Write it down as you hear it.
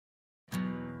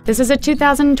This is a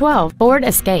 2012 Ford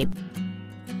Escape.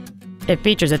 It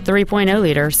features a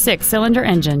 3.0-liter six-cylinder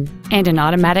engine and an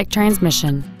automatic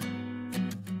transmission.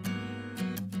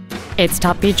 Its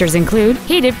top features include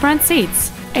heated front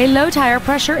seats, a low tire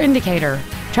pressure indicator,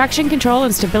 traction control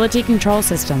and stability control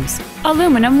systems,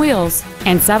 aluminum wheels,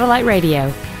 and satellite radio.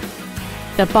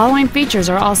 The following features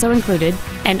are also included: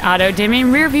 an auto-dimming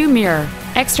rearview mirror,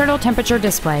 external temperature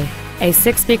display, a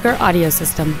 6-speaker audio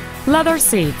system, leather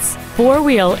seats,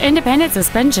 4-wheel independent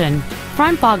suspension,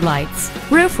 front fog lights,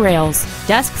 roof rails,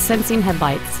 dusk sensing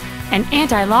headlights, an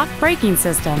anti-lock braking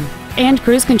system, and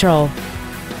cruise control.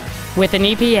 With an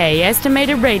EPA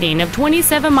estimated rating of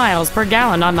 27 miles per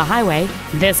gallon on the highway,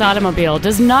 this automobile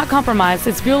does not compromise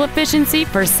its fuel efficiency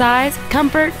for size,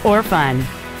 comfort, or fun.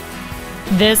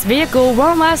 This vehicle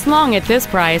won't last long at this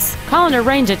price. Call and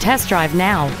arrange a test drive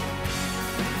now.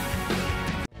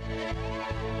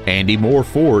 Andy Mohr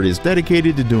Ford is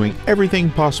dedicated to doing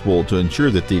everything possible to ensure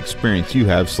that the experience you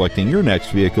have selecting your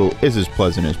next vehicle is as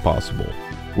pleasant as possible.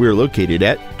 We are located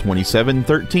at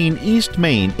 2713 East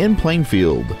Main in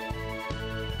Plainfield.